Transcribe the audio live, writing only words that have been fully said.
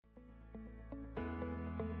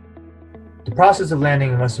The process of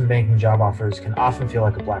landing investment banking job offers can often feel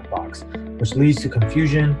like a black box, which leads to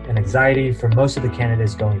confusion and anxiety for most of the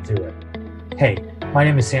candidates going through it. Hey, my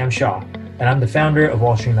name is Sam Shaw, and I'm the founder of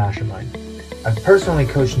Wall Street Mastermind. I've personally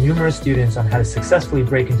coached numerous students on how to successfully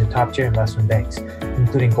break into top-tier investment banks,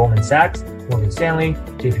 including Goldman Sachs, Morgan Stanley,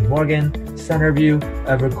 JP Morgan, Centerview,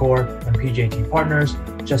 Evercore, and PJT Partners,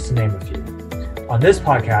 just to name a few. On this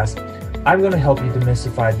podcast, I'm going to help you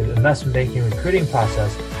demystify the investment banking recruiting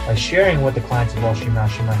process by sharing what the clients of Wall Street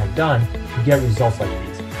Mastermind have done to get results like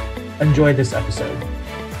these. Enjoy this episode.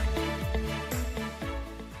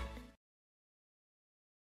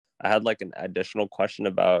 I had like an additional question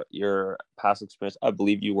about your past experience. I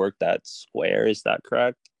believe you worked at Square. Is that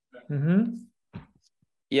correct? Mm-hmm.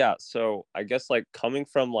 Yeah. So I guess like coming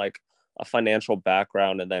from like a financial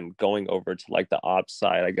background and then going over to like the ops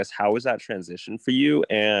side, I guess how was that transition for you?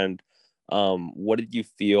 And what did you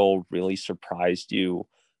feel really surprised you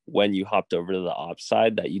when you hopped over to the ops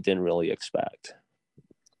side that you didn't really expect?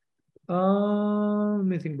 Let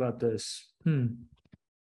me think about this.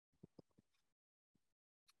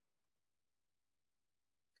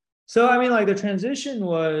 So, I mean, like the transition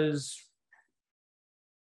was,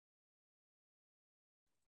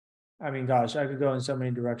 I mean, gosh, I could go in so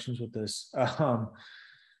many directions with this. It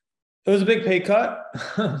was a big pay cut.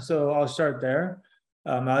 So I'll start there,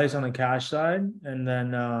 at least on the cash side. And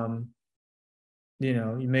then,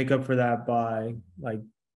 you make up for that by like,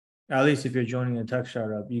 at least if you're joining a tech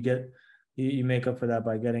startup, you make up for that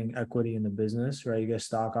by getting equity in the business, right? You get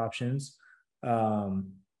stock options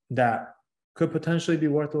that could potentially be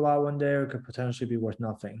worth a lot one day, or could potentially be worth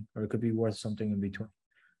nothing, or it could be worth something in between,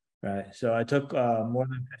 right? So I took more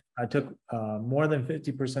than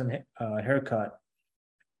 50% haircut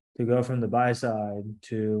to go from the buy side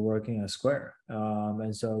to working at Square,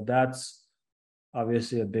 and so that's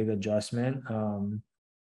obviously a big adjustment.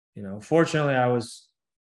 Fortunately,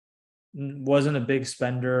 wasn't a big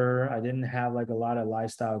spender. I didn't have like a lot of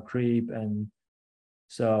lifestyle creep, and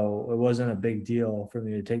so it wasn't a big deal for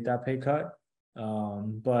me to take that pay cut.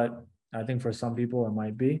 But I think for some people it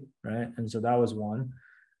might be, right? And so that was one.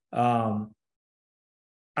 I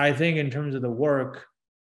think in terms of the work,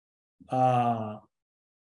 I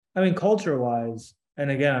mean, culture wise,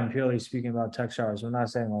 and again, I'm purely speaking about tech startups. I'm not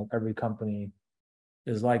saying like every company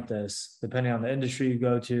is like this, depending on the industry you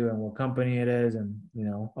go to and what company it is, and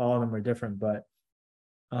all of them are different. But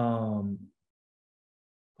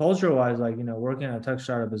culture wise, like working at a tech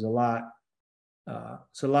startup is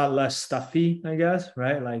it's a lot less stuffy, I guess,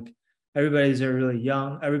 right? Like everybody there is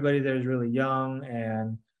really young,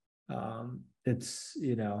 and it's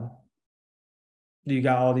you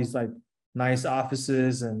got all these like nice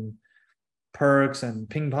offices and perks and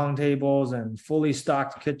ping pong tables and fully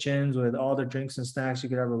stocked kitchens with all the drinks and snacks you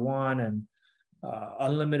could ever want, and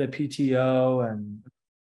unlimited PTO, and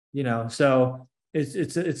so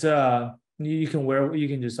you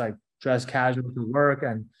can just like dress casual to work,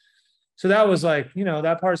 and so that was like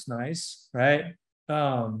that part's nice, right?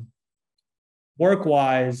 Work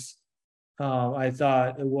wise, I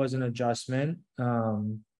thought it was an adjustment.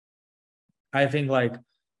 I think like,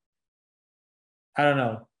 I don't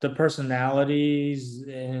know, the personalities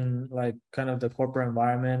in like kind of the corporate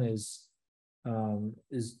environment is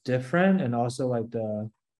different, and also like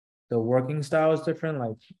the working style is different.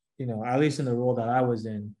 Like at least in the role that I was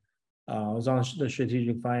in, I was on the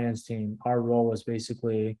strategic finance team. Our role was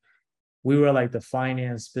basically, we were like the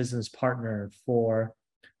finance business partner for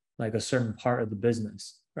like a certain part of the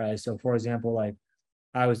business, right? So for example, like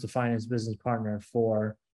I was the finance business partner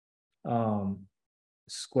for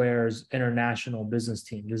Square's international business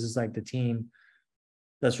team. This is like the team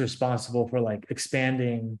that's responsible for like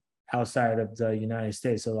expanding outside of the United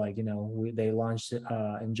States. So like they launched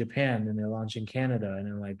in Japan, and they launched in Canada, and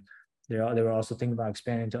then like they were also thinking about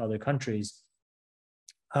expanding to other countries.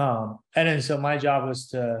 And then so my job was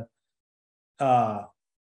to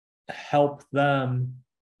help them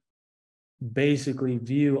basically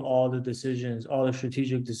view all the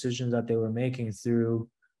strategic decisions that they were making through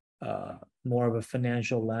more of a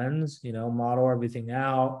financial lens, model everything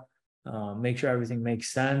out, make sure everything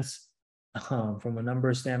makes sense from a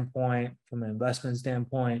number standpoint, from an investment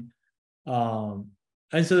standpoint.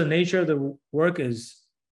 And so the nature of the work it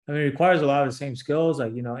requires a lot of the same skills,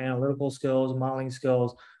 like, analytical skills, modeling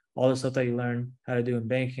skills, all the stuff that you learn how to do in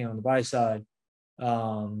banking on the buy side.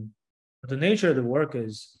 But the nature of the work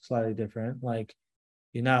is slightly different. Like,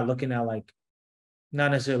 you're not looking at like,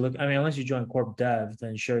 not necessarily unless you join corp dev,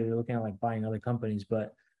 then sure, you're looking at like buying other companies.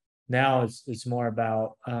 But now it's more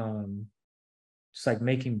about just like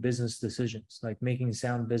making business decisions, like making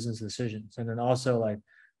sound business decisions. And then also like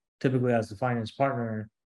typically as the finance partner,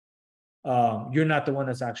 you're not the one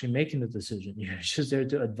that's actually making the decision. You're just there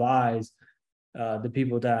to advise the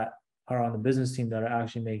people that are on the business team that are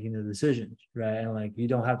actually making the decisions, right? And like you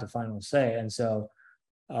don't have the final say. And so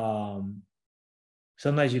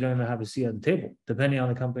sometimes you don't even have a seat at the table, depending on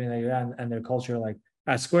the company that you're at and their culture. Like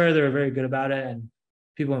at Square, they're very good about it, and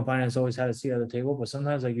people in finance always had a seat at the table. But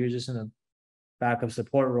sometimes like you're just in a backup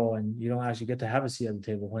support role, and you don't actually get to have a seat at the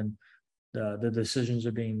table when the decisions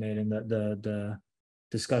are being made and the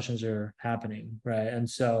discussions are happening, right? And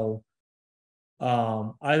so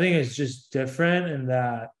I think it's just different in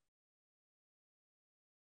that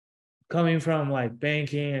coming from like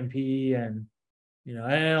banking and PE and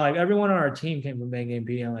and like everyone on our team came from banking and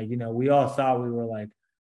PE, and like we all thought we were like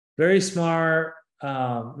very smart,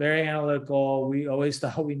 very analytical. We always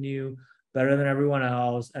thought we knew better than everyone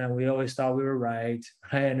else, and we always thought we were right?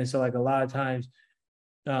 And so like a lot of times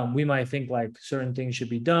we might think like certain things should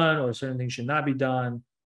be done or certain things should not be done.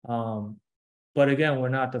 But again, we're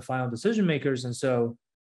not the final decision makers. And so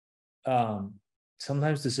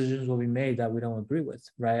sometimes decisions will be made that we don't agree with,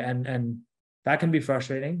 right? And that can be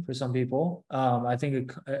frustrating for some people. I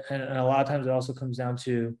think and a lot of times it also comes down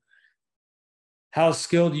to how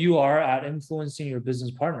skilled you are at influencing your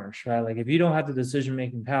business partners, right? Like if you don't have the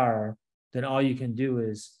decision-making power, then all you can do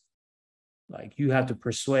is like you have to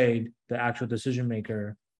persuade the actual decision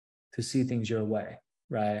maker to see things your way,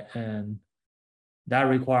 right? And that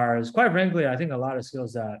requires, quite frankly, I think a lot of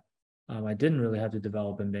skills that I didn't really have to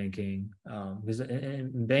develop in banking. Because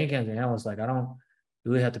in banking as an analyst, like I don't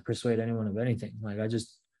really have to persuade anyone of anything. Like I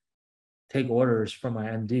just take orders from my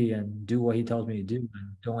MD and do what he tells me to do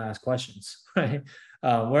and don't ask questions, right?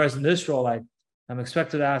 Whereas in this role, like I'm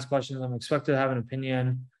expected to ask questions, I'm expected to have an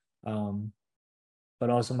opinion, but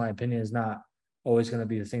also my opinion is not always going to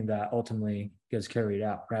be the thing that ultimately gets carried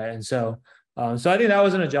out, right? And so, so I think that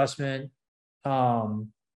was an adjustment.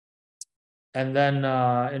 And then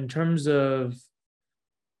in terms of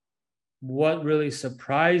what really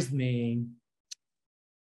surprised me,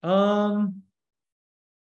 I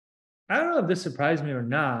don't know if this surprised me or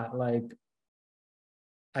not. Like,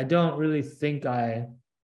 I don't really think I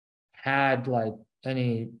had like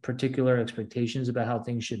any particular expectations about how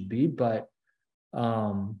things should be, but I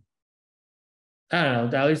don't know,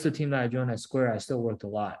 at least the team that I joined at Square, I still worked a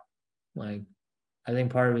lot. Like, I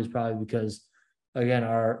think part of it is probably because, again,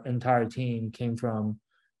 our entire team came from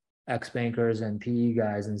ex-bankers and PE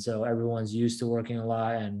guys. And so everyone's used to working a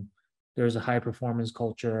lot, and there's a high performance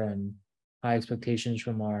culture and high expectations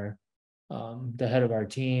from the head of our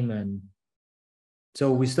team. And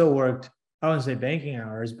so we still worked, I wouldn't say banking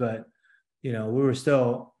hours, but, we were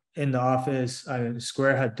still in the office. I mean,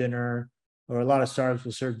 Square had dinner, or a lot of startups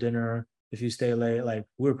will serve dinner if you stay late. Like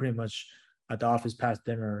we were pretty much at the office past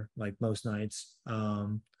dinner, like most nights.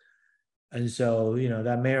 And so,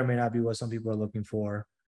 that may or may not be what some people are looking for.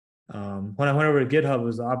 When I went over to GitHub, it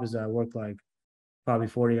was the opposite. I worked like probably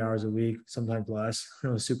 40 hours a week, sometimes less. It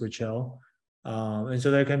was super chill. And so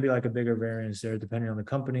there can be like a bigger variance there depending on the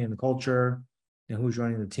company and the culture and who's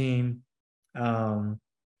running the team.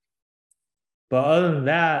 But other than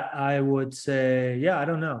that, I would say, yeah, I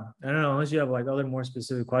don't know. Unless you have like other more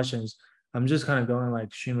specific questions. I'm just kind of going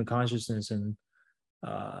like stream of consciousness and,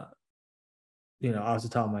 off the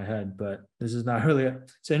top of my head. But this is not really,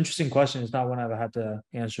 it's an interesting question. It's not one I've had to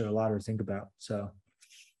answer a lot or think about. So.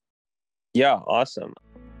 Yeah, awesome.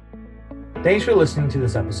 Thanks for listening to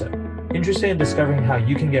this episode. Interested in discovering how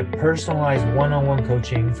you can get personalized one-on-one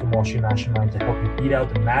coaching from Wall Street Mastermind to help you beat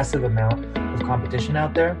out the massive amount of competition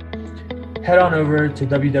out there? Head on over to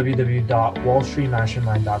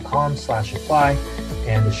www.wallstreetmastermind.com/apply,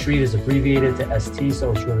 and the street is abbreviated to ST,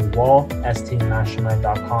 so it's really wall,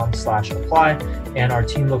 stmastermind.com/apply, and our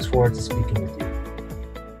team looks forward to speaking with you.